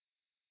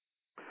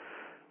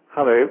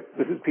Hello,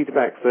 this is Peter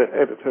Baxter,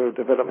 editor of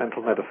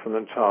Developmental Medicine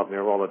and Child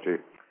Neurology.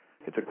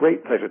 It's a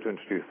great pleasure to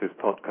introduce this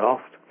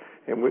podcast,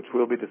 in which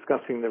we'll be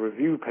discussing the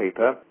review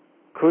paper,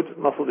 Could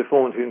Muscle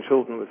Deformity in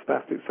Children with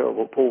Spastic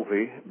Cerebral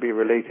Palsy be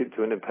Related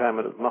to an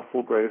Impairment of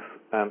Muscle Growth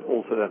and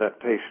Altered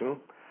Adaptation,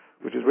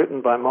 which is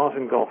written by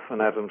Martin Goff and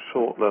Adam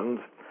Shortland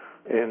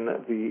in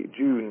the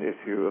June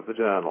issue of the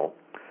journal.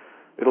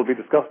 It'll be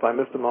discussed by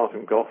Mr.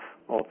 Martin Goff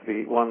of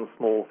the One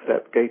Small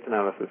Step Gait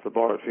Analysis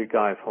Laboratory,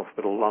 Guy's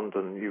Hospital,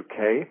 London,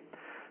 UK,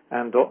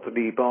 and Dr.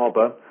 Lee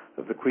Barber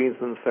of the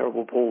Queensland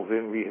Cerebral Palsy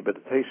and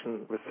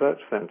Rehabilitation Research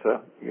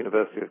Centre,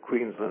 University of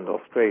Queensland,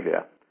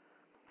 Australia.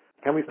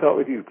 Can we start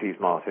with you, please,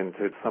 Martin,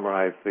 to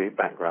summarise the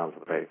background of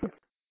the paper?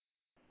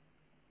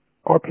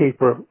 Our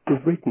paper was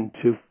written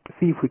to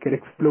see if we could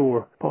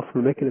explore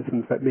possible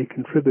mechanisms that may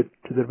contribute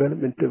to the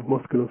development of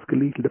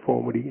musculoskeletal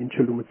deformity in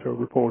children with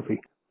cerebral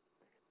palsy.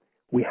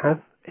 We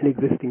have an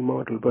existing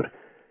model, but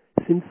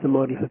since the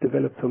model has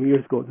developed some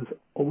years ago, there's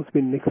always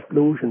been an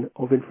explosion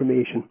of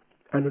information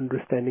and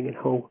understanding in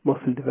how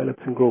muscle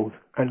develops and grows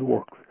and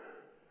works.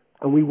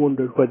 And we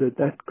wondered whether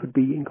that could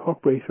be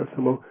incorporated or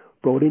somehow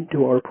brought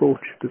into our approach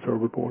to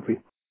cerebral palsy.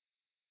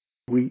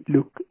 We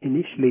look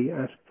initially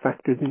at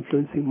factors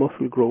influencing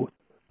muscle growth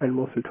and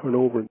muscle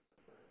turnover,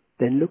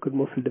 then look at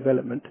muscle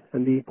development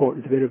and the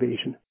importance of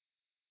innovation,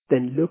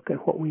 then look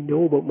at what we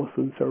know about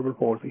muscle and cerebral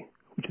palsy,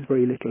 which is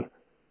very little,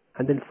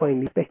 and then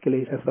finally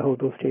speculate as to how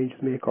those changes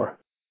may occur.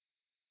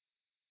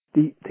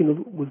 The thing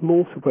that was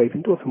most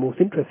surprising, also most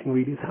interesting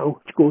really, is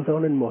how it goes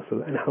on in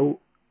muscle and how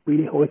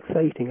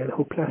exciting and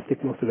how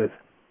plastic muscle is.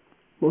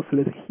 Muscle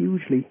is a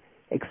hugely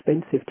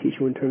expensive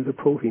tissue in terms of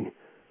protein,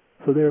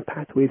 so there are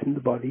pathways in the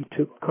body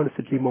to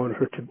constantly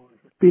monitor to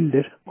build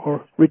it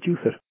or reduce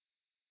it.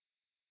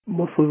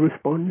 Muscle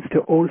responds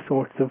to all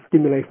sorts of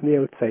stimuli from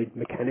the outside,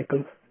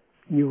 mechanical,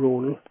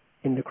 neuronal,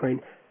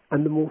 endocrine,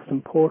 and the most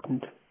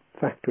important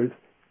factors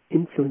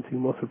influencing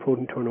muscle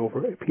protein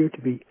turnover appear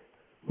to be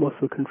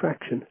muscle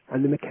contraction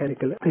and the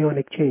mechanical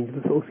ionic changes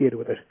associated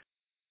with it.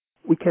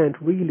 We can't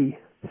really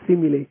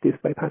simulate this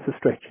by passive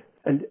stretch,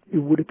 and it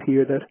would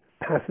appear that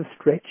passive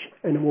stretch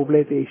and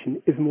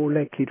immobilization is more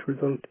likely to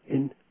result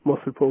in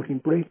muscle protein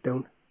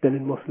breakdown than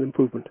in muscle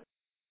improvement.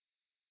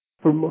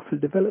 For muscle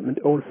development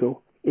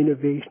also,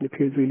 innervation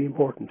appears really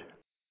important.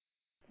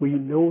 We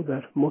know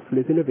that muscle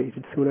is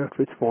innervated soon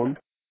after it's formed.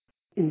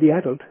 In the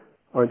adult,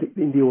 or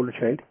in the older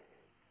child,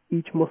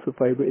 each muscle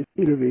fibre is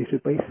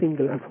innervated by a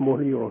single alpha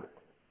motor neuron.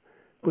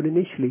 But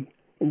initially,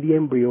 in the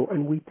embryo,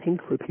 and we think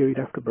for a period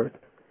after birth,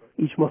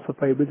 each muscle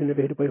fibre is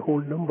innervated by a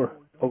whole number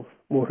of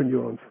motor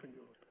neurons.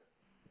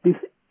 This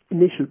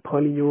initial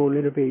polyneuronal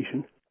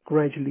innervation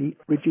gradually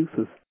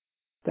reduces.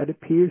 That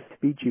appears to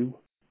be due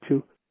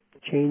to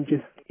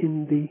changes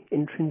in the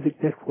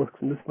intrinsic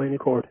networks in the spinal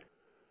cord,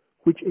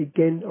 which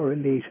again are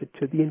related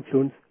to the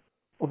influence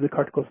of the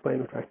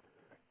corticospinal tract.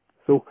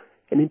 So,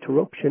 an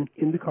interruption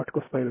in the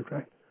corticospinal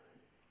tract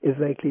is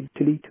likely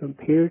to lead to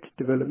impaired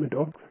development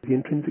of the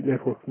intrinsic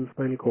networks in the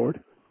spinal cord,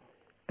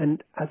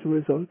 and as a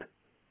result,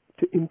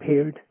 to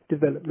impaired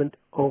development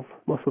of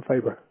muscle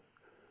fibre,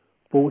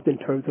 both in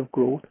terms of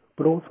growth,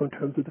 but also in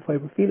terms of the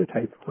fibre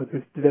phenotype, whether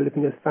it's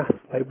developing as fast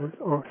fibres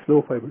or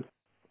slow fibres.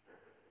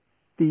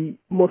 The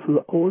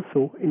muscle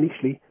also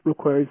initially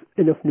requires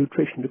enough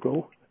nutrition to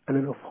grow and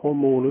enough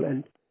hormonal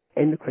and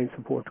endocrine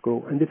support to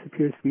grow, and this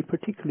appears to be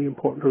particularly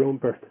important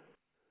around birth.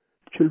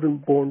 Children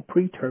born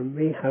preterm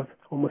may have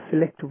almost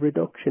selective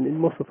reduction in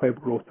muscle fibre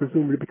growth,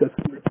 presumably because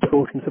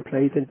protein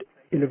supplies and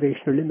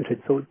innervation are limited,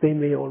 so they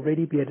may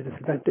already be at a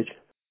disadvantage.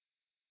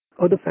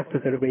 Other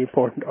factors that are very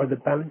important are the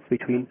balance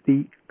between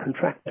the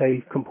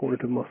contractile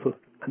component of muscle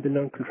and the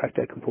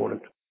non-contractile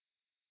component.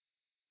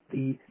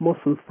 The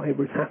muscle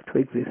fibres have to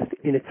exist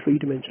in a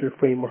three-dimensional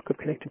framework of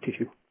connective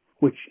tissue,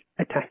 which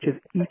attaches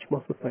each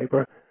muscle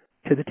fibre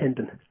to the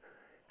tendon,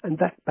 and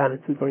that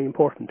balance is very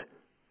important.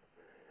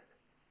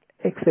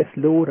 Excess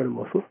load on a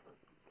muscle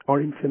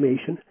or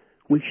inflammation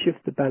will shift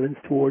the balance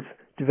towards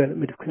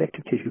development of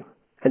connective tissue.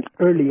 And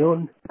early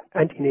on,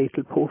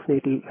 antenatal,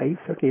 postnatal life,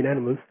 certainly in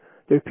animals,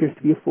 there appears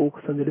to be a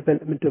focus on the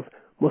development of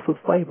muscle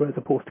fibre as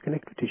opposed to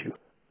connective tissue.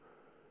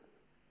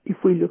 If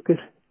we look at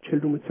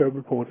children with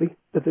cerebral palsy,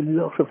 there's a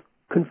lot of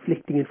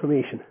conflicting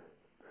information.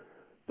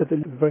 There's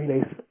a very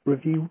nice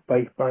review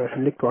by Barrett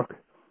and Lichtwark,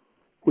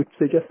 which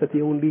suggests that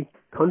the only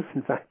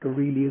constant factor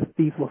really is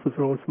these muscles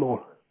are all small.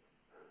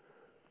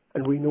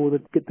 And we know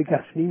that the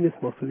gastrocnemius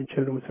muscle in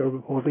children with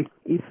cerebral palsy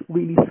is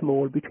really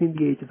small between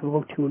the ages of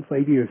about 2 and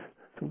 5 years.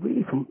 So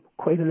really from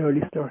quite an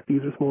early start, these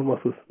are small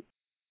muscles.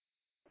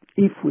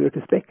 If we were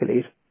to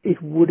speculate,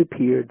 it would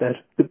appear that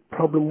the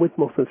problem with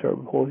muscle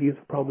cerebral palsy is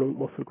a problem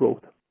with muscle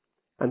growth.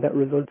 And that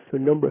results to a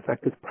number of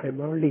factors,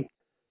 primarily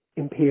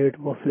impaired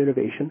muscle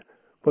innervation,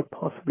 but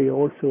possibly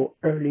also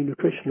early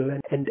nutritional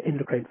and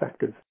endocrine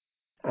factors.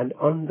 And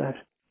on that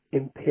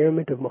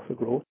impairment of muscle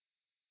growth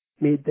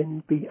may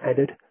then be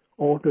added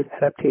altered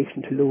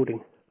adaptation to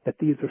loading, that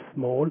these are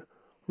small,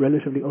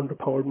 relatively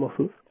underpowered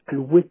muscles,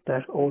 and with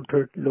that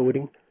altered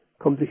loading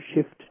comes a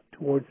shift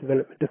towards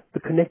development of the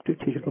connective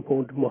tissue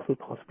component of muscle,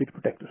 possibly to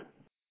protect it.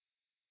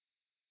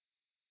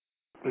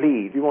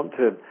 Lee, do you want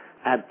to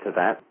add to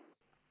that?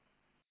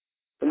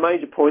 The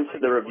major points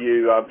of the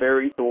review are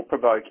very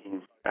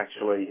thought-provoking,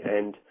 actually,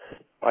 and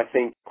I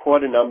think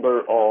quite a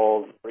number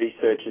of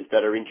researchers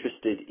that are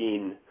interested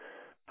in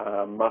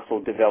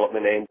muscle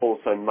development and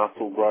also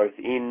muscle growth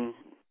in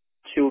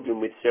children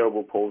with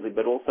cerebral palsy,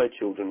 but also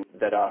children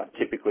that are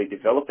typically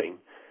developing,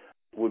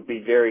 would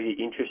be very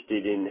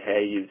interested in how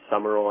you've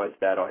summarised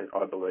that,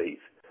 I believe.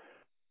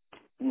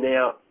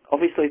 Now,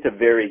 obviously it's a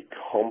very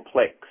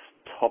complex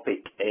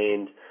topic,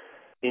 and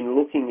in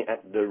looking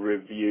at the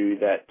review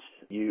that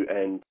you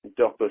and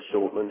Dr.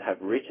 Shortland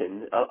have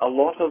written, a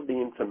lot of the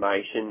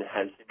information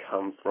has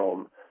come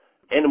from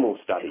animal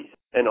studies.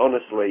 And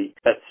honestly,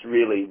 that's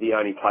really the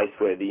only place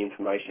where the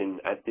information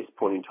at this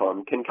point in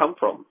time can come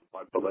from,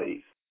 I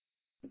believe.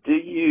 Do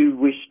you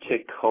wish to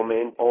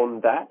comment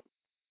on that?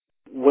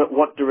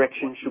 What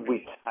direction should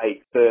we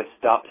take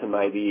first up to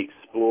maybe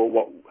explore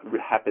what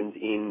happens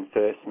in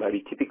first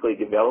maybe typically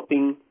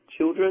developing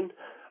children,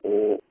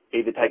 or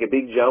either take a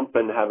big jump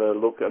and have a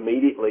look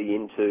immediately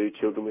into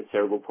children with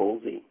cerebral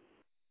palsy?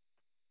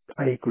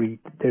 I agree.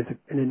 There's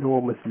an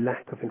enormous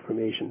lack of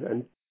information,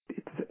 and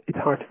it's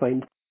hard to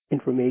find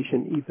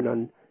information even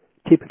on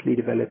typically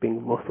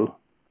developing muscle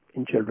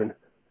in children,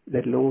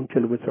 let alone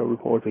children with cerebral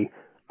palsy.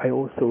 I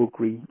also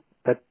agree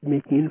that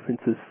making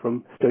inferences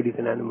from studies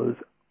in animals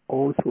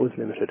also is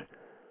limited.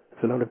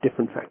 There's a lot of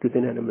different factors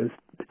in animals.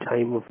 The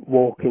time of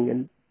walking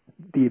and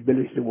the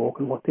ability to walk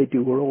and what they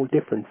do are all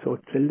different, so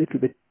it's a little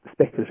bit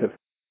speculative.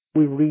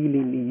 We really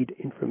need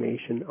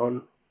information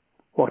on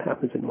what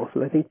happens in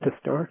muscle. I think to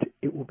start,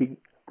 it would be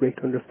great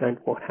to understand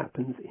what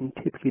happens in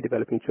typically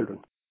developing children.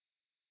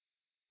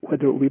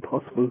 Whether it would be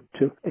possible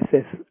to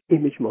assess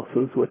image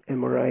muscles with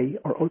MRI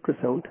or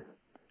ultrasound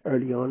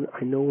early on.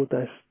 I know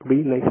that a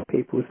really nice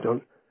paper was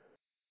done,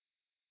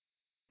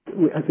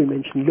 as we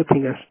mentioned,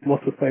 looking at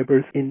muscle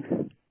fibers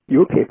in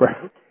your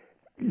paper,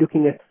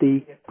 looking at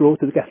the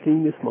growth of the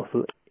gastrocnemius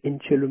muscle in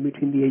children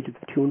between the ages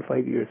of 2 and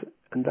 5 years,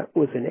 and that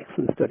was an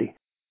excellent study.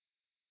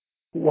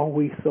 What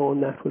we saw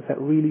in that was that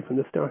really from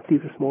the start,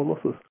 these are small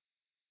muscles.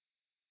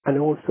 And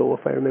also,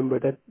 if I remember,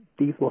 that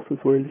these muscles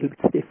were a little bit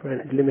stiffer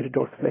and had limited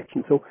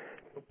dorsiflexion. So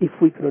if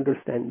we can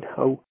understand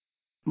how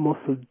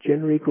muscle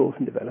generally grows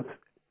and develops,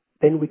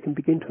 then we can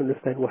begin to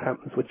understand what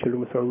happens with children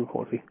with cerebral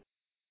palsy.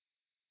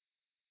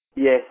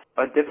 Yes,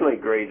 I definitely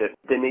agree that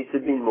there needs to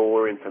be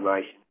more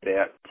information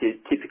about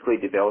typically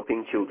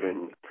developing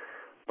children,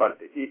 but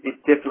it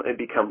definitely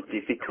becomes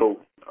difficult,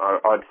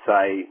 I'd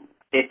say,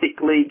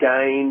 ethically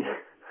gain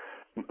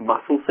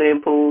muscle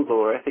samples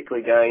or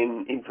ethically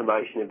gain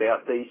information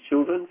about these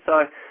children.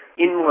 So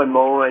in my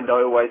mind, I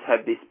always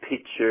have this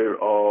picture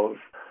of,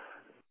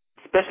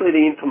 especially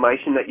the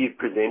information that you've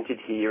presented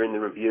here in the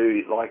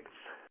review, like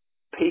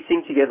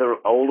piecing together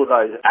all of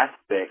those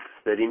aspects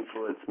that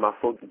influence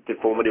muscle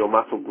deformity or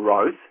muscle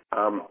growth,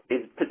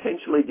 is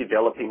potentially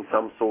developing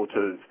some sort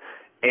of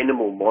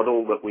animal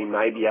model that we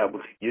may be able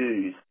to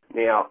use.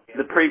 Now,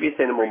 the previous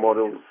animal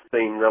models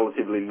seem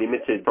relatively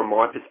limited from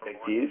my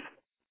perspective,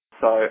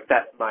 so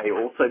that may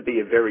also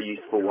be a very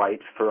useful way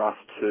for us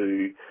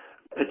to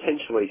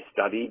potentially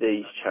study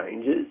these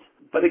changes.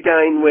 But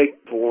again, we're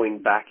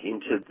falling back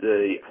into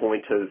the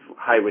point of,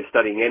 hey, we're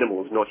studying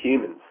animals, not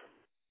humans.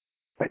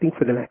 I think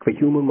for the lack of a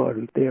human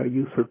model, they are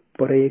useful,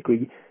 but I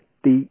agree.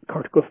 The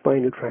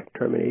corticospinal tract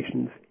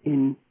terminations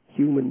in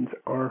humans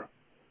are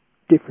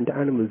different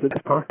animals. As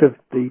part of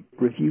the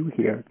review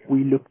here,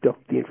 we looked up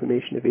the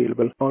information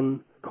available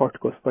on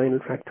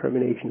corticospinal tract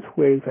terminations,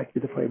 where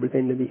exactly the fibers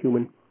end in the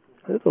human.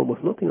 And there's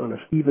almost nothing on it.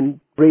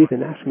 Even Gray's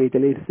Anatomy, the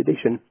latest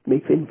edition,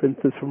 makes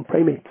inferences from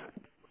primates.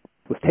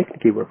 Well,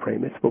 technically we're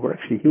primates, but we're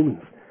actually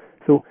humans.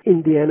 So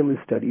in the animal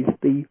studies,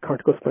 the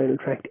corticospinal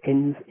tract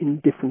ends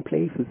in different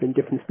places in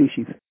different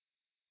species.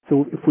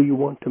 So if we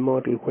want a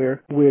model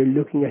where we're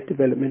looking at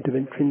development of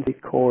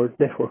intrinsic cord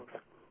networks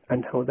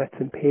and how that's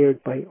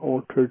impaired by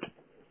altered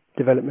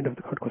development of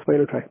the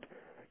corticospinal tract,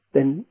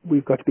 then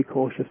we've got to be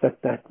cautious that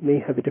that may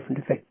have a different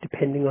effect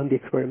depending on the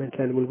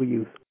experimental animal we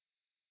use.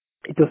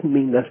 It doesn't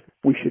mean that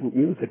we shouldn't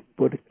use it,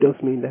 but it does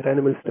mean that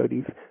animal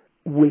studies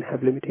will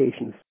have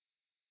limitations.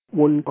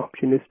 One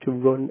option is to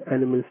run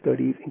animal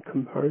studies in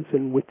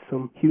comparison with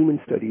some human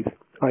studies.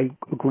 I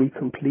agree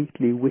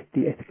completely with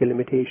the ethical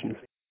limitations,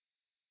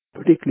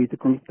 particularly the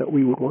group that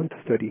we would want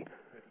to study,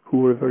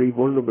 who are a very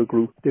vulnerable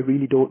group. They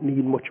really don't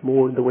need much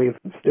more in the way of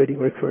studying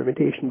or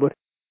experimentation, but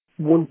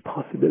one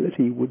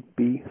possibility would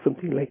be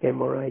something like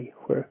MRI,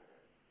 where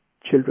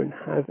children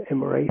have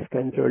MRI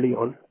scans early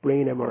on,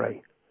 brain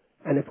MRI,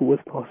 and if it was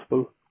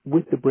possible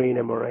with the brain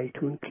MRI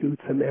to include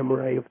some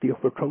MRI of the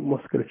upper trunk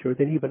musculature,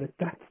 then even at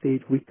that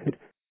stage we could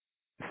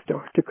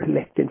start to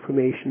collect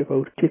information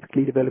about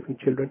typically developing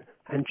children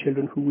and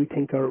children who we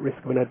think are at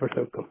risk of an adverse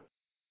outcome.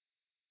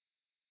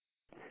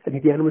 I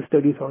think the animal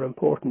studies are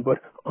important, but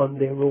on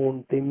their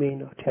own they may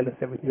not tell us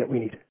everything that we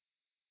need.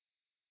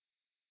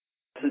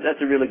 So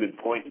that's a really good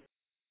point.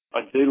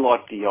 I do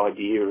like the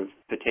idea of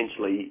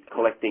potentially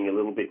collecting a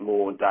little bit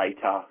more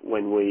data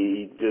when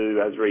we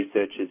do, as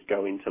researchers,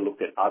 go in to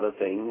look at other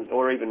things,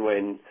 or even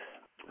when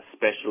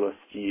specialists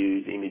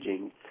use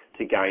imaging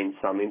to gain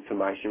some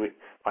information.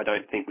 I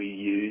don't think we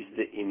use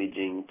the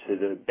imaging to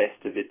the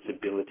best of its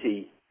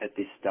ability at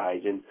this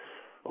stage, and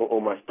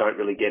almost don't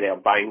really get our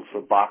bang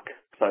for buck,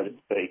 so to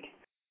speak.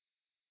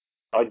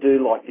 I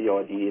do like the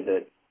idea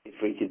that if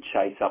we could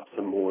chase up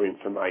some more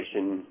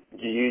information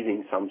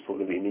using some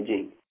sort of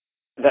imaging,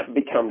 that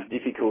becomes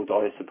difficult,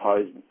 I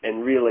suppose,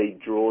 and really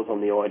draws on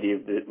the idea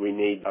that we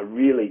need a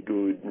really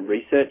good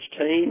research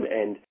team.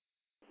 And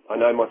I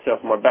know myself,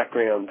 my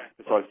background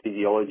besides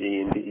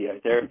physiology and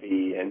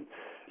physiotherapy, and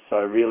so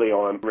really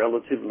I'm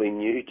relatively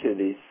new to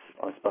this,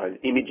 I suppose,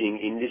 imaging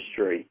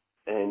industry,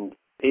 and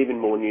even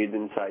more new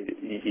than, say,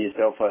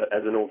 yourself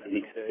as an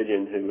orthopaedic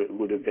surgeon who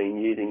would have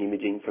been using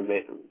imaging for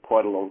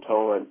quite a long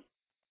time.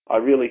 I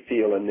really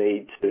feel a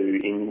need to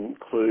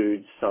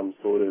include some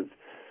sort of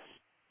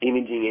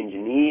imaging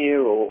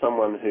engineer or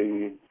someone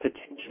who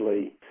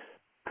potentially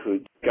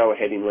could go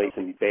ahead in leaps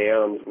and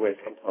bounds, where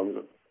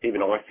sometimes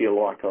even I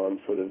feel like I'm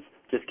sort of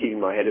just keeping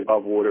my head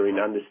above water in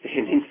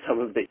understanding some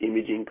of the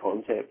imaging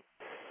concepts.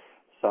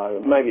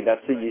 So maybe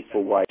that's a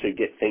useful way to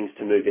get things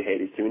to move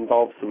ahead, is to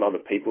involve some other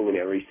people in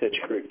our research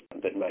group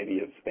that may be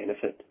of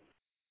benefit.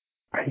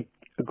 I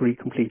agree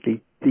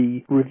completely.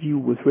 The review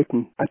was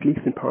written, at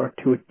least in part,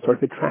 to sort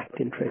of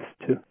attract interest,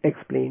 to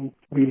explain,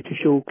 really to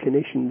show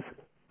clinicians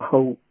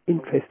how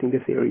interesting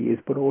this area is,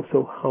 but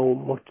also how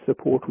much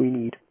support we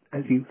need,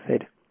 as you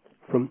said,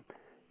 from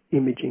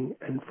imaging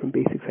and from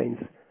basic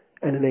science.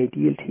 And an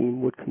ideal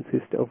team would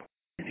consist of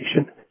a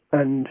clinician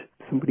and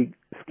somebody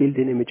skilled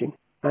in imaging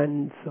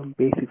and some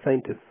basic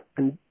scientists.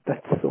 And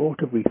that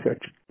sort of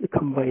research,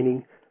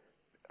 combining,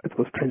 I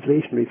suppose,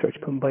 translation research,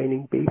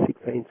 combining basic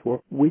science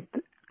work with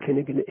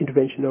clinical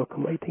intervention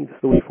outcome, I think is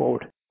the way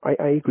forward. I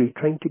agree,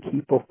 trying to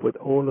keep up with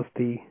all of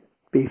the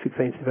basic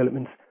science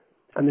developments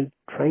and then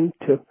trying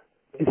to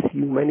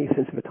assume any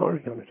sense of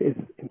authority on it is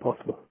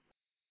impossible.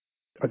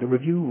 Or the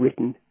review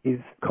written is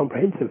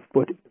comprehensive,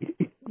 but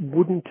it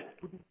wouldn't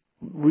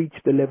reach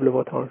the level of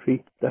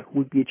authority that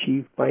would be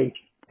achieved by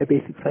a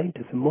basic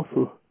scientist, a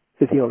muscle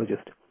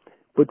physiologist.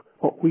 But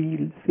what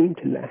we seem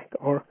to lack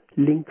are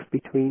links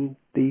between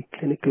the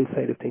clinical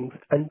side of things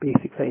and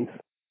basic science.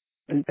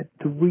 And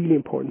the really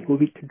important thing will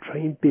be to try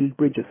and build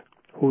bridges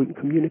where we can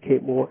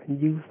communicate more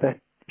and use that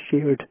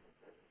shared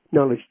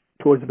knowledge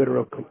towards a better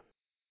outcome.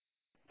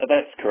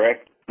 That's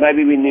correct.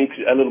 Maybe we need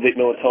a little bit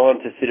more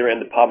time to sit around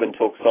the pub and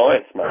talk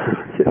science,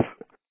 mate. Yes.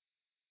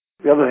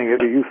 The other thing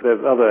is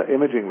there's other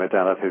imaging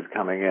modalities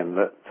coming in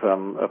that,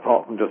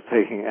 apart from just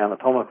taking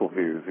anatomical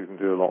views, you can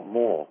do a lot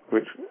more,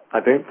 which I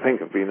don't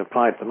think have been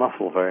applied to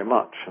muscle very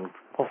much, and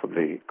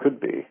possibly could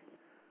be.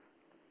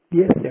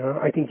 Yes, there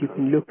are. I think you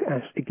can look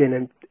at, again,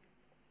 and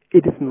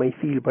it isn't my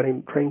field, but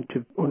I'm trying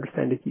to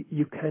understand it.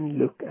 You can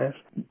look at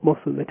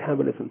muscle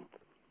metabolism.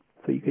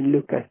 So you can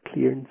look at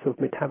clearance of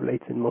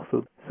metabolites in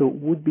muscle. So it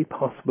would be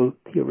possible,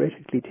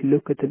 theoretically, to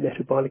look at the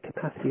metabolic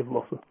capacity of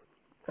muscle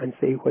and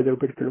say whether a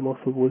particular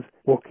muscle was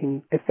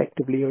working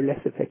effectively or less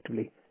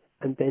effectively,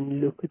 and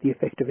then look at the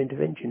effect of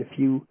intervention. If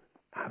you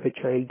have a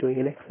child doing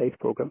an exercise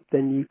program,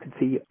 then you could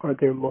see,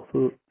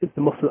 is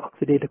the muscle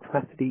oxidative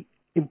capacity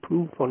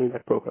improved following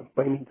that program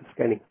by means of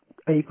scanning.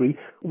 I agree.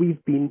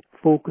 We've been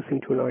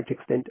focusing to a large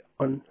extent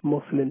on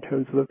muscle in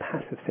terms of a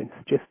passive sense,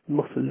 just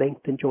muscle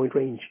length and joint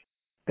range.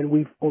 And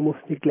we've almost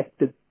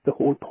neglected the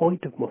whole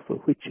point of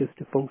muscle, which is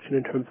to function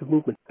in terms of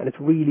movement. And it's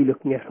really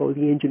looking at how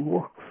the engine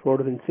works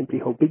rather than simply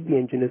how big the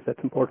engine is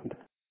that's important.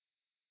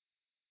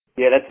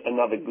 Yeah, that's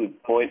another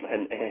good point,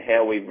 and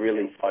how we've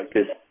really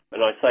focused.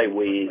 And I say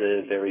we,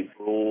 the very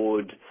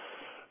broad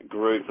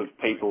group of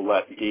people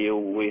that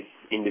deal with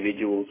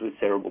individuals with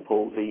cerebral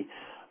palsy,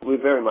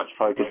 we're very much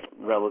focused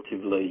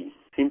relatively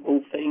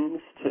simple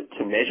things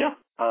to measure,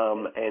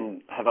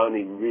 and have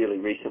only really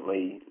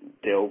recently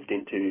delved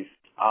into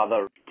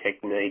other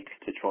techniques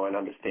to try and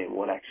understand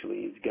what actually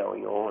is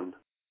going on.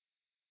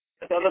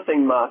 The other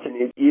thing, Martin,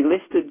 is you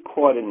listed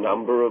quite a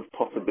number of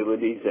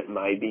possibilities that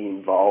may be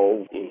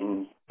involved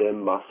in the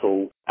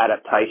muscle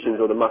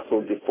adaptations or the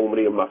muscle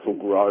deformity or muscle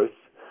growth.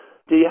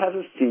 Do you have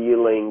a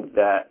feeling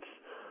that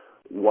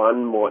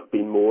one might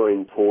be more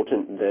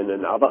important than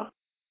another?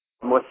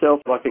 Myself,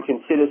 I could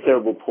consider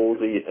cerebral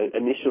palsy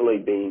initially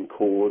being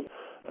caused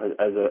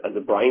as a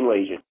brain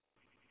lesion.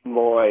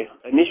 My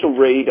initial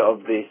read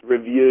of this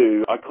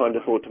review, I kind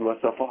of thought to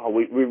myself,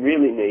 we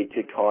really need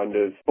to kind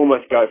of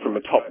almost go from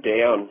a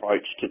top-down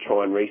approach to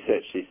try and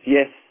research this.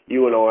 Yes,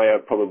 you and I are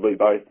probably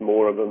both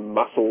more of a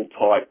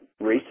muscle-type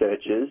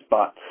researchers,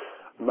 but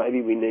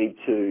maybe we need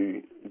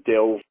to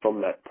delve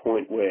from that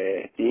point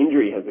where the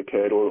injury has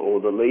occurred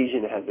or the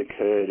lesion has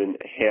occurred and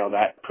how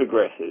that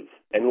progresses.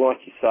 And like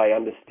you say,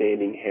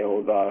 understanding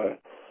how the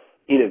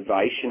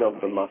innervation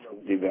of the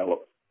muscle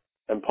develops,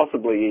 and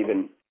possibly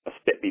even a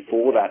step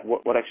before that,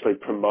 what actually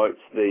promotes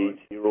these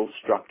neural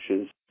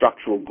structures,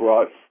 structural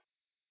growth.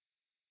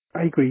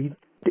 I agree.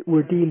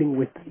 we're dealing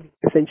with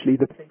essentially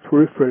the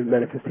peripheral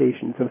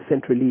manifestations of a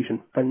central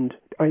lesion. And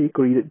I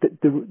agree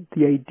that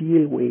the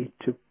ideal way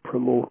to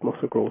promote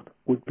muscle growth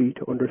would be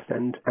to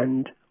understand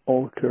and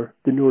alter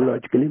the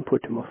neurological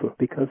input to muscle,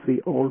 because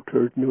the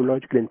altered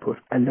neurological input,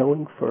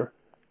 allowing for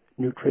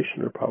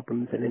nutritional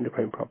problems and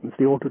endocrine problems,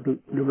 the altered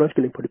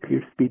neurological input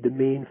appears to be the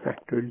main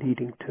factor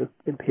leading to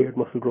impaired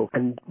muscle growth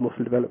and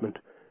muscle development.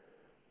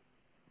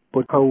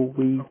 But how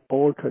we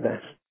alter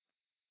that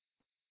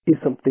is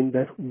something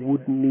that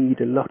would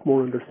need a lot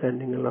more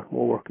understanding and a lot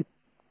more work. It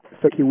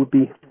certainly would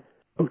be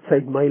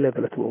outside my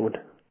level at the moment.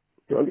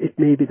 It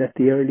may be that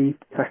the early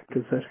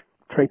factors that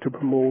try to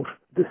promote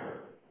the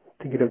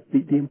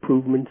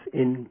improvements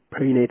in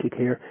perinatal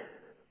care,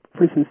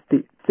 for instance,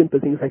 the simple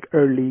things like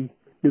early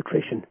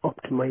nutrition,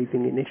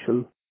 optimizing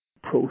initial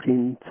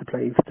protein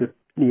supplies to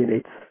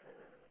neonates,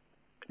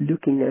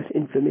 looking at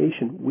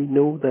inflammation. We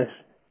know that,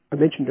 I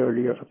mentioned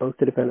earlier about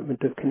the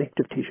development of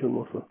connective tissue and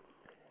muscle,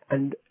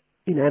 and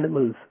in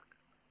animals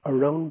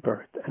around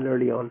birth and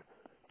early on,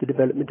 the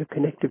development of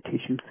connective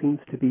tissue seems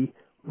to be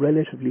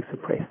relatively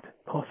suppressed,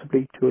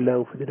 possibly to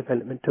allow for the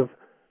development of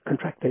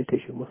contractile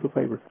tissue, muscle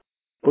fibers.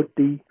 But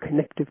the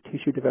connective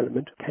tissue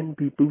development can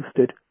be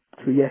boosted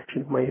through the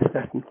action of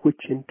myostatin,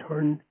 which in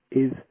turn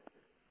is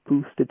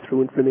boosted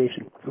through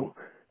inflammation. So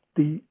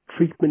the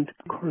treatment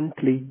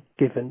currently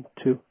given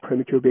to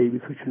premature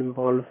babies, which will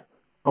involve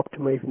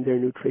optimizing their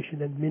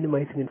nutrition and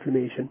minimizing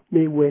inflammation,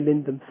 may well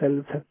in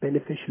themselves have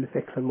beneficial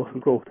effects on muscle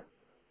growth.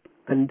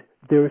 And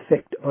their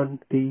effect on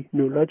the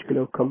neurological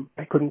outcome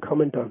I couldn't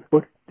comment on,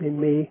 but they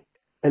may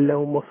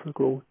allow muscle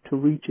growth to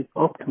reach its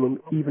optimum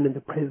even in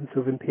the presence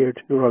of impaired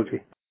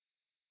neurology.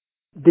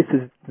 This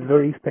is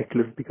very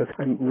speculative because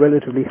I'm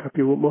relatively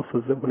happy with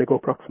muscles when I go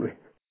proximally.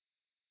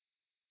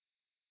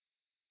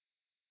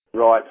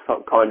 Right,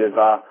 so kind of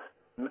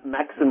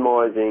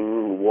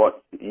maximising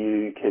what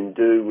you can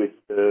do with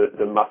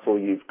the muscle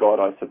you've got,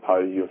 I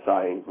suppose you're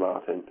saying,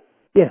 Martin.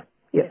 Yeah.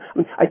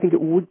 I think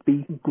it would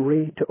be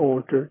great to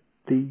alter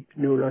the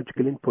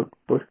neurological input,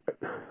 but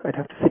I'd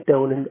have to sit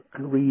down and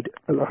read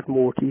a lot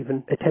more to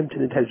even attempt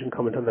an intelligent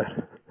comment on that.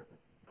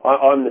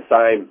 I'm the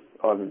same.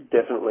 I've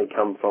definitely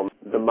come from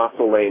the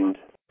muscle end.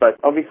 But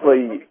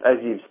obviously, as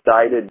you've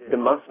stated, the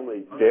muscle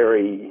is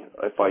very,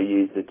 if I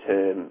use the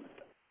term,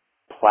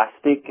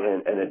 plastic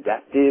and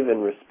adaptive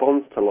and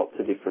responds to lots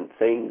of different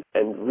things.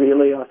 And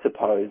really, I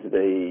suppose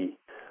the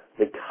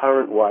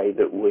current way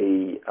that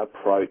we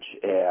approach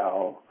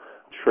our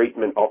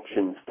treatment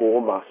options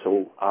for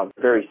muscle are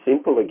very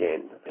simple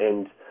again.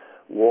 And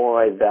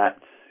why that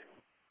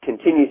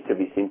continues to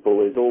be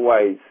simple is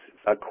always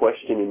a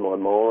question in my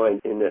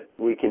mind, in that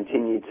we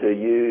continue to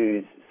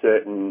use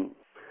certain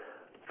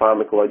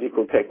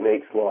pharmacological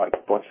techniques like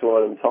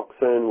botulinum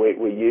toxin.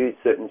 We use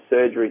certain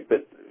surgeries,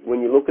 but when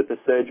you look at the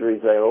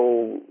surgeries, they're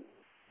all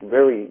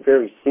very,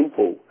 very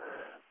simple.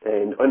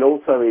 And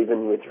also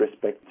even with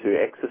respect to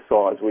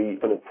exercise, we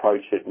can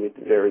approach it with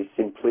a very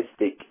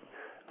simplistic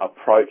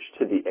approach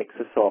to the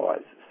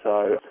exercise.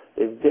 So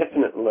there's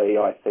definitely,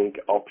 I think,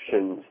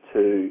 options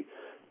to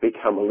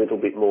become a little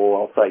bit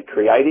more, I'll say,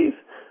 creative,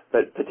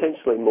 but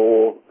potentially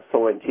more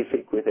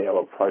scientific with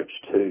our approach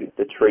to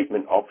the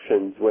treatment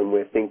options when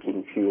we're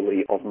thinking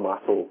purely of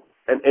muscle.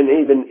 And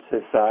even to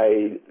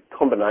say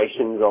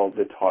combinations of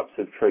the types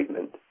of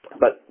treatment.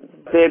 But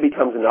there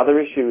becomes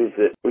another issue, is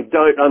that we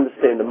don't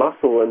understand the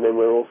muscle, and then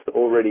we're also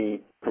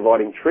already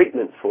providing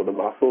treatments for the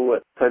muscle.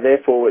 So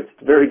therefore it's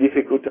very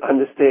difficult to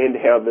understand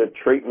how the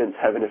treatments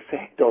have an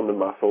effect on the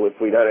muscle if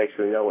we don't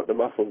actually know what the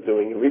muscle's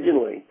doing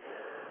originally.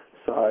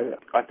 So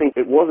I think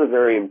it was a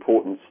very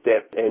important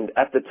step, and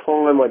at the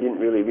time I didn't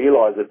really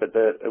realise it, but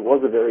it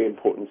was a very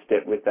important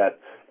step with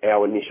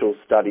our initial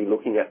study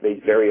looking at these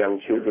very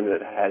young children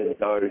that had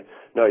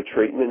no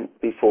treatment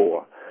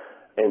before.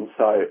 And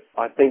so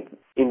I think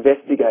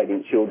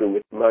investigating children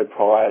with no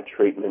prior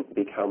treatment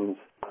becomes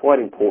quite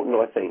important,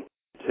 I think,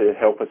 to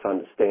help us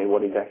understand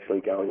what is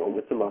actually going on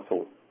with the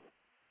muscle.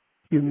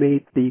 You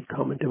made the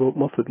comment about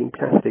muscle being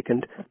plastic,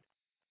 and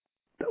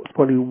that was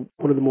probably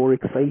one of the more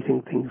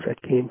exciting things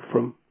that came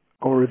from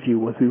our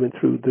review as we went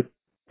through the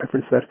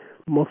reference that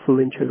muscle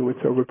in children with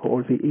cerebral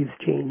palsy is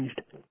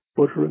changed,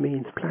 but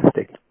remains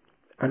plastic.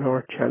 And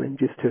our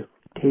challenge is to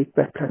take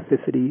that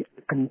plasticity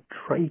and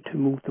try to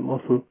move the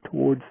muscle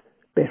towards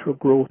better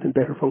growth and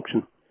better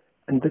function.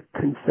 And the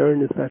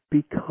concern is that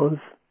because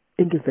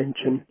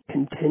intervention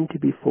can tend to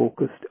be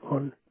focused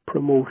on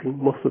promoting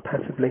muscle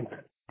passive length,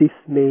 this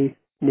may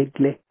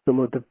neglect some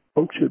of the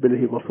functional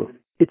ability of muscle.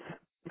 It's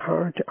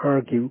hard to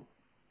argue,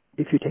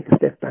 if you take a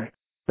step back,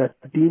 that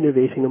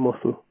denervating a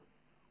muscle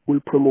will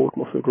promote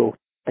muscle growth,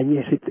 and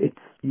yet its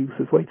use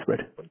is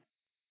widespread.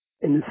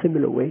 In a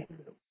similar way,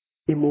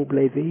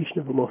 immobilization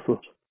of a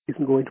muscle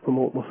isn't going to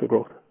promote muscle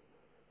growth.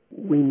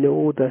 We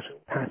know that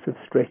passive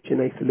stretch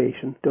in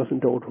isolation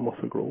doesn't alter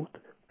muscle growth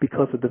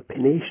because of the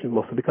pination of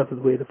muscle, because of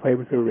the way the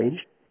fibers are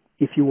arranged.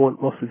 If you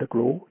want muscle to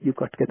grow, you've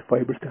got to get the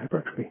fibers to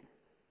hypertrophy.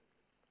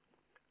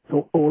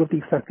 So all of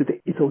these factors,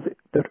 it's also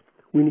that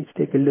we need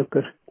to take a look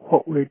at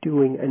what we're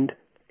doing and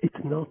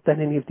It's not that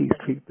any of these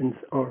treatments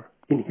are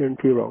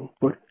inherently wrong,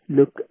 but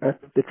look at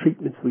the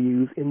treatments we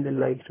use in the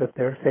light of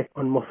their effect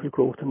on muscle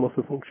growth and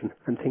muscle function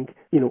and think,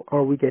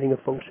 are we getting a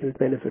functional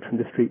benefit from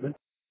this treatment?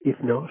 If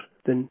not,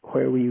 then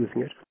why are we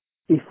using it?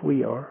 If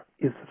we are,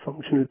 is the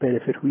functional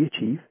benefit we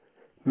achieve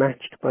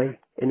matched by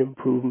an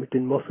improvement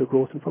in muscle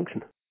growth and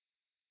function?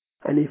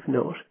 And if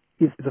not,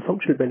 is the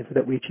functional benefit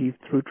that we achieve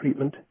through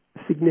treatment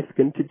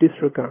significant to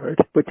disregard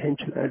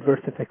potential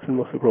adverse effects on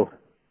muscle growth?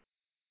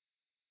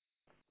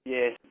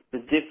 Yes, the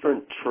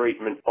different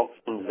treatment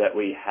options that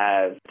we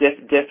have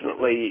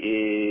definitely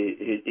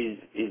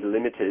is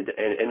limited,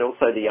 and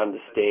also the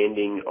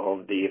understanding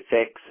of the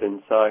effects.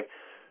 And so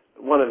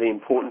one of the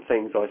important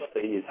things I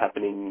see is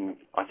happening,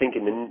 I think,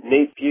 in the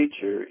near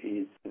future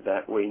is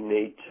that we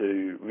need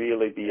to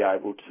really be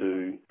able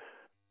to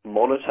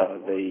monitor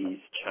these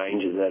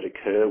changes that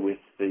occur with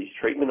these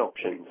treatment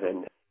options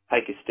and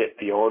take a step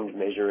beyond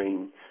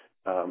measuring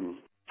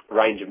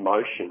range of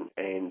motion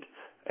and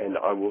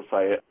I will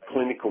say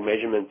clinical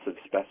measurements of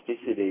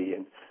spasticity,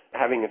 and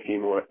having a few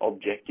more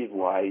objective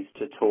ways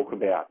to talk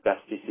about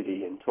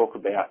spasticity and talk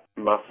about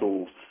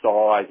muscle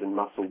size and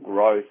muscle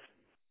growth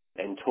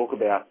and talk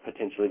about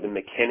potentially the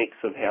mechanics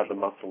of how the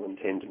muscle and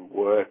tendon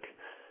work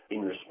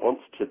in response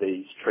to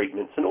these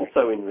treatments, and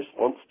also in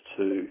response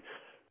to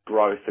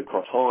growth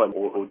across time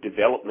or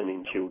development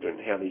in children,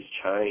 how these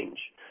change.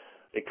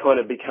 It kind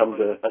of becomes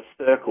a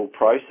circle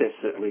process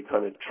that we're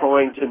kind of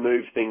trying to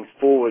move things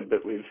forward,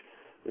 but we've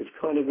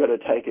kind of got to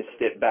take a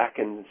step back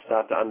and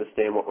start to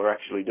understand what we're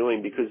actually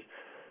doing, because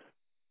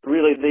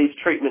really these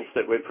treatments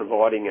that we're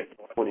providing at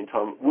this point in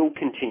time will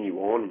continue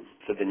on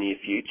for the near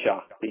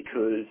future,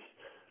 because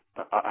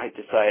I hate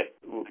to say it,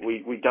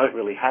 we don't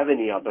really have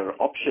any other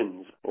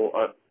options.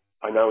 Or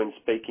I know in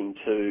speaking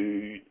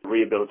to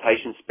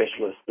rehabilitation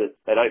specialists that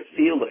they don't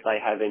feel that they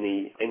have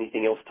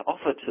anything else to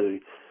offer to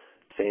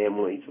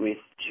families with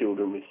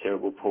children with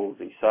cerebral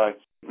palsy. So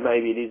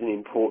maybe it is an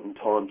important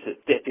time to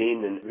step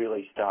in and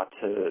really start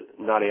to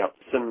nut out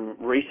some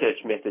research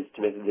methods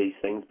to measure these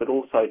things, but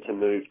also to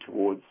move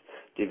towards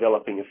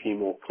developing a few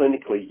more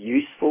clinically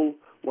useful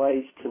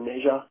ways to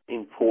measure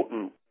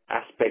important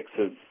aspects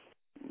of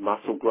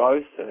muscle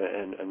growth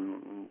and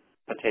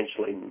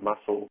potentially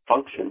muscle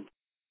function.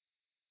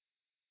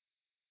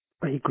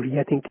 I agree.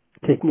 I think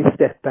taking a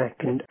step back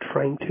and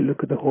trying to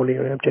look at the whole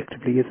area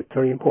objectively is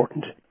very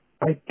important.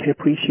 I can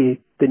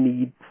appreciate the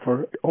need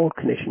for all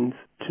clinicians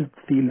to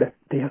feel that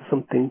they have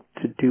something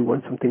to do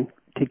and something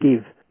to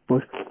give,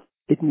 but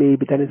it may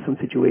be that in some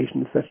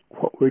situations that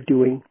what we're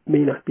doing may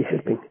not be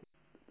helping.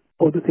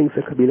 Other things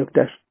that could be looked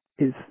at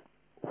is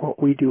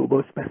what we do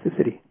about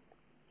spasticity.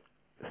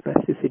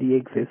 Spasticity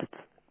exists.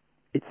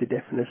 It's a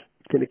definite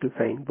clinical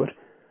sign, but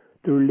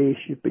the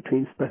relationship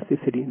between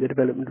spasticity and the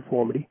development of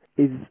deformity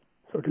is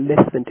sort of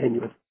less than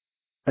tenuous.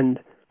 And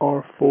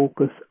our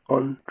focus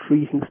on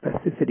treating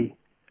spasticity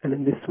and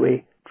in this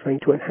way trying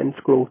to enhance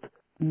growth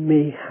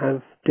may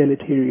have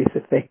deleterious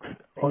effects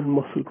on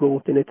muscle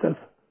growth in itself.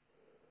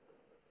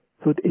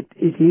 So it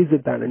is a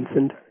balance,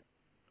 and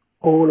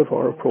all of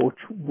our approach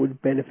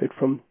would benefit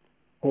from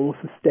almost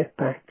a step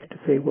back to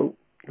say, well,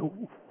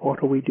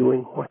 what are we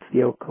doing? What's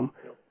the outcome?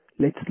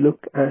 Let's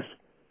look at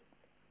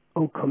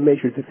outcome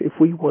measures. If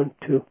we want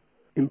to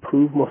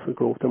improve muscle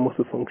growth and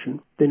muscle function,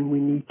 then we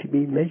need to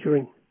be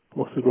measuring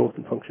muscle growth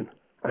and function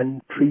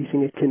and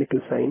treating a clinical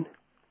sign,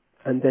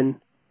 and then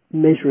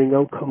measuring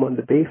outcome on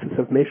the basis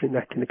of measuring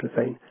that clinical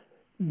sign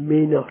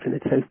may not in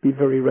itself be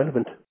very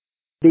relevant.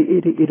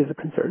 It is a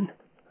concern,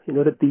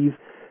 that these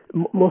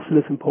muscle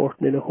is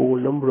important in a whole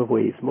number of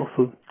ways.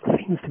 Muscle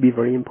seems to be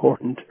very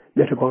important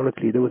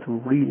metabolically. There was a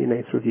really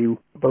nice review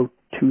about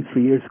 2-3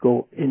 years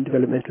ago in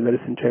Developmental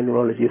Medicine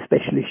Neurology, a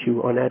special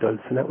issue on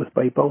adults, and that was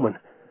by Bauman,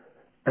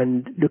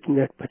 and looking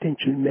at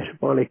potential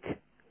metabolic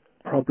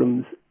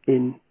problems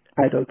in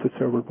adults with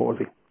cerebral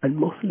palsy. And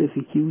muscle is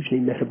a hugely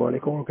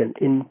metabolic organ.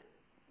 In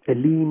a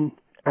lean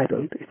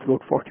adult, it's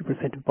about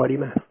 40% of body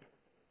mass,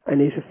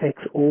 and it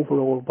affects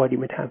overall body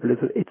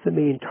metabolism. It's the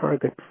main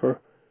target for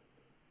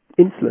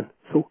insulin,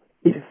 so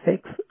it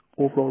affects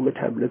overall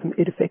metabolism.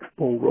 It affects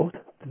bone growth,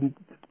 the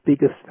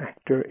biggest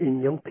factor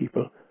in young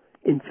people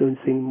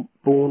influencing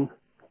bone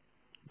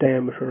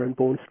diameter and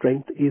bone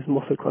strength is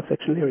muscle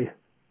cross-sectional area.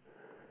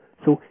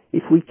 So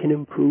if we can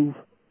improve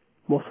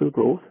muscle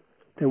growth,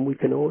 then we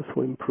can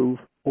also improve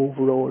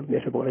overall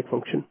metabolic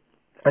function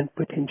and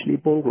potentially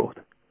bone growth.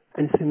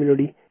 And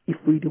similarly, if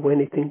we do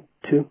anything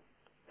to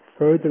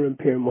further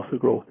impair muscle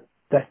growth,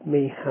 that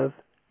may have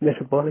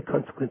metabolic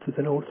consequences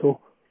and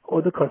also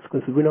other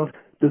consequences.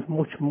 There's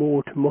much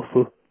more to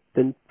muscle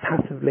than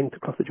passive length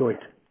across the joint.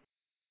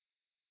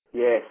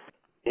 Yes,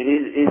 it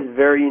is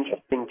very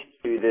interesting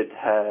tissue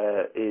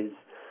that is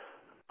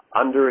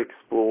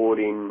underexplored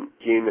in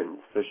humans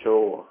for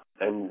sure,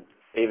 and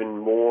even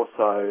more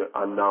so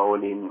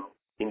unknown in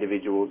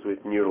individuals with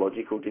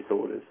neurological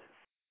disorders.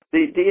 Do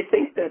you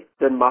think that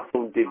the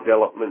muscle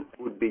development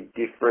would be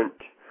different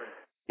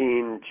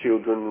in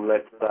children,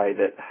 let's say,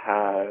 that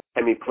have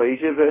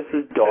hemiplegia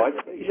versus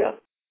diplegia?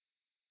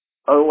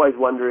 I always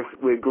wonder if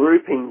we're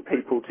grouping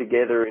people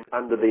together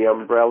under the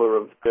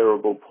umbrella of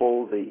cerebral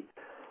palsy,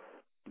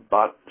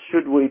 but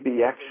should we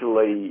be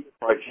actually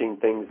approaching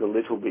things a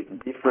little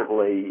bit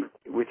differently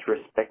with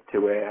respect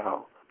to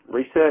our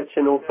research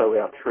and also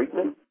our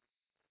treatment?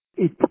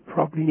 It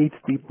probably needs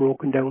to be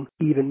broken down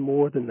even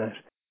more than that.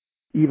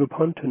 Eva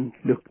Ponton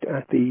looked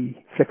at the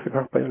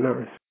flexocarpal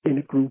ulnaris in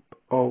a group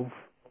of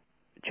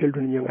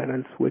children and young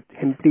adults with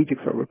hemiplegic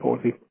cerebral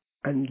palsy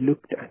and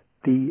looked at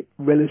the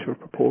relative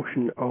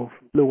proportion of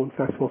low and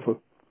fast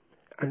muscle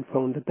and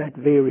found that that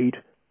varied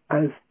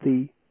as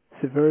the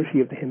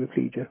severity of the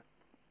hemiplegia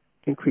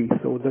increased.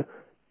 So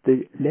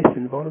the less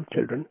involved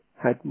children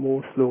had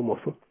more slow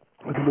muscle,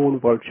 or the more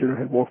involved children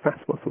had more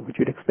fast muscle, which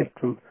you'd expect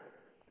from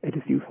a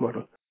disuse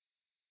model.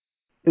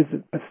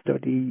 There's a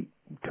study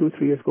 2 or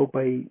 3 years ago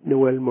by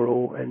Noel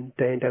Moreau and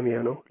Diane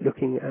Damiano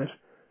looking at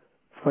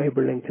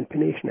fibre length and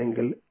pennation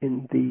angle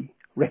in the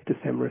rectus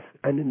femoris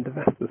and in the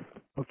vastus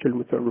of children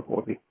with cerebral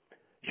palsy,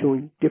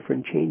 showing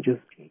different changes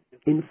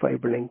in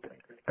fibre length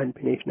and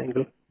pennation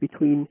angle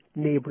between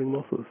neighbouring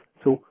muscles.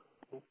 So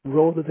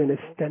rather than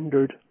a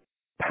standard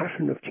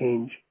pattern of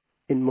change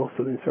in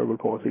muscle in cerebral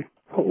palsy,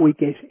 what we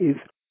get is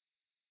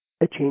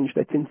a change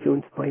that's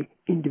influenced by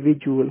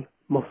individual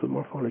muscle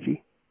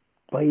morphology,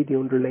 by the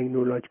underlying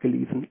neurological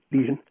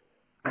lesion,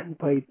 and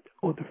by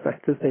other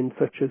factors then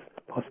such as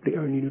possibly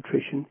early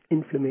nutrition,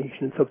 inflammation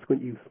and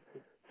subsequent use.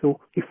 So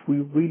if we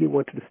really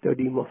wanted to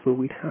study muscle,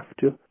 we'd have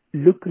to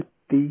look at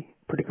the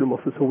particular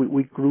muscle. So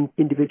we group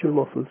individual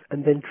muscles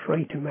and then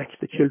try to match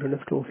the children as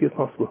closely as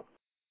possible.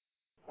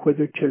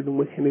 Whether children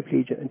with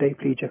hemiplegia and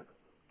diplegia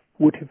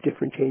would have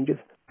different changes,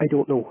 I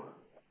don't know.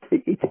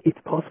 It's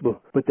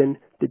possible, but then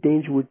the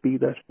danger would be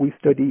that we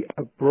study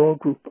a broad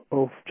group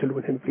of children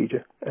with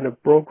hemiplegia and a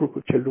broad group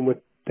of children with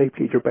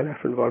diplegia or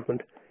bilateral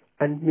involvement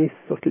and miss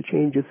subtle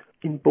changes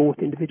in both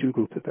individual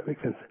groups, if that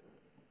makes sense.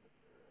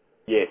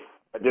 Yes,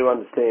 I do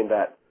understand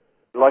that.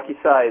 Like you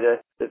say,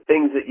 the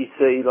things that you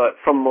see, like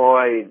from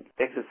my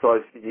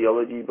exercise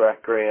physiology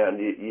background,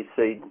 you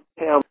see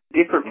how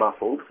different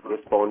muscles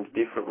respond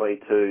differently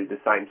to the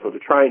same sort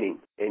of training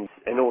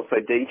and also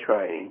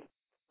detraining.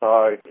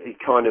 So you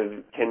kind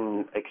of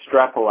can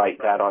extrapolate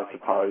that, I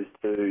suppose,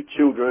 to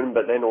children,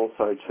 but then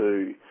also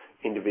to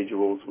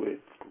individuals with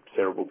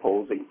cerebral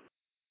palsy.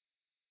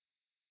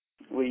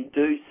 We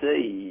do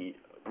see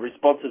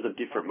responses of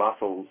different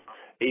muscles,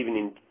 even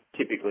in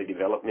typically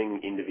developing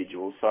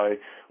individuals. So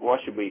why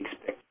should we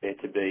expect there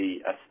to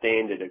be a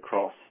standard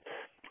across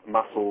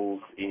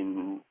muscles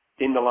in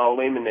the lower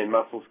limb and then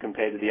muscles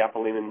compared to the upper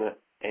limb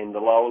and the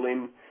lower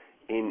limb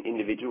in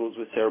individuals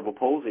with cerebral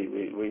palsy?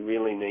 We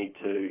really need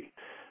to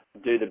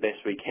do the best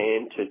we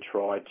can to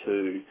try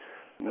to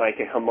make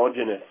a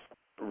homogeneous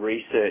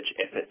research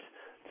effort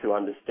to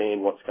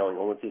understand what's going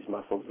on with these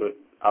muscles. But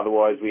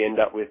otherwise we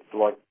end up with,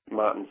 like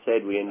Martin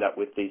said, we end up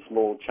with these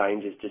small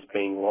changes just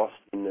being lost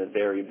in the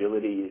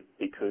variability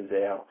because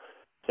our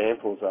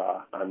samples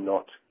are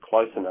not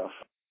close enough.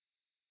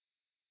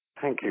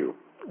 Thank you.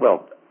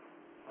 Well,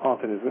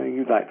 Martin, is there anything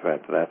you'd like to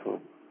add to that?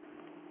 Or?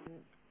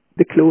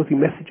 The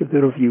closing message of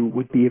the review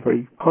would be a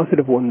very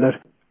positive one,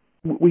 that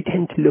we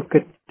tend to look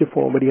at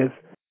deformity as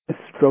a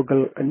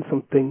struggle and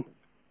something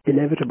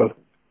inevitable,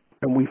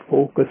 and we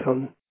focus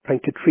on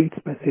trying to treat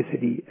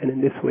spasticity and in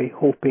this way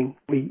hoping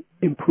we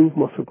improve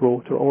muscle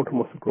growth or alter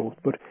muscle growth.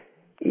 But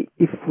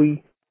if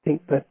we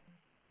think that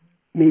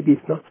maybe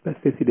it's not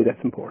spasticity that's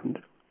important,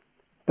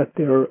 that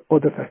there are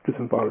other factors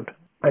involved,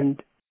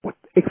 and what's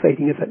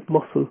exciting is that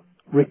muscle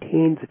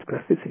retains its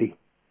plasticity.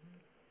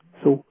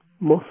 So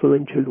muscle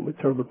in children with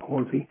cerebral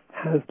palsy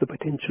has the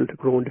potential to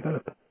grow and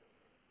develop.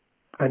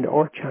 And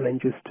our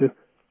challenge is to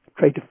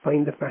try to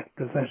find the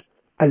factors that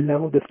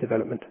allow this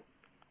development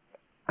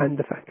and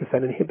the factors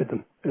that inhibit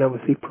them, and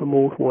obviously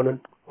promote one and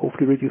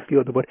hopefully reduce the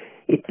other. But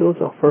it does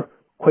offer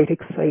quite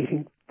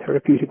exciting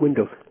therapeutic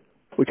windows,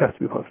 which has to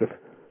be positive.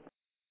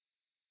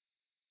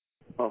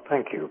 Well,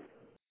 thank you.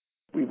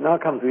 We've now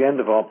come to the end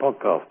of our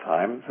podcast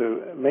time,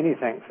 so many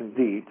thanks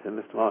indeed to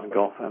Mr. Martin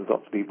Goff and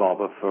Dr. Lee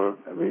Barber for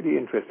a really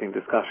interesting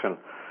discussion.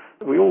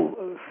 We all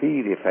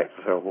see the effects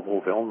of cerebral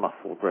palsy on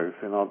muscle growth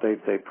in our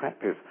day-to-day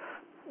practice.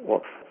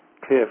 What's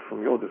clear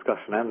from your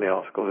discussion and the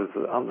article is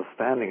that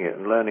understanding it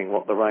and learning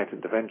what the right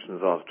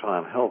interventions are to try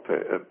and help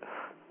it are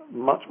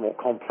much more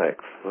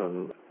complex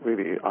than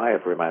really I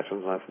ever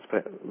imagined, and I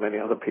suspect many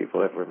other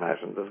people ever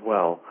imagined as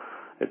well.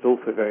 It's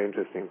also very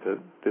interesting to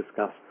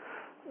discuss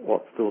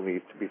what still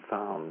needs to be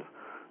found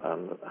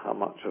and how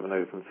much of an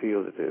open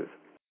field it is.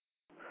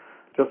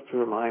 Just to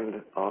remind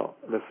our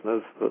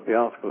listeners that the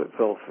article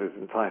itself is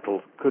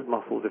entitled, Could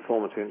Muscle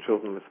Deformity in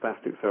Children with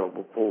Spastic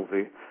Cerebral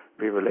Palsy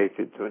be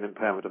Related to an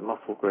Impairment of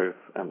Muscle Growth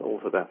and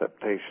Altered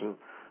Adaptation?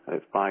 And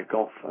it's by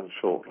Goff and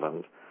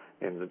Shortland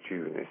in the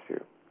June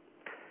issue.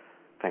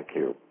 Thank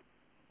you.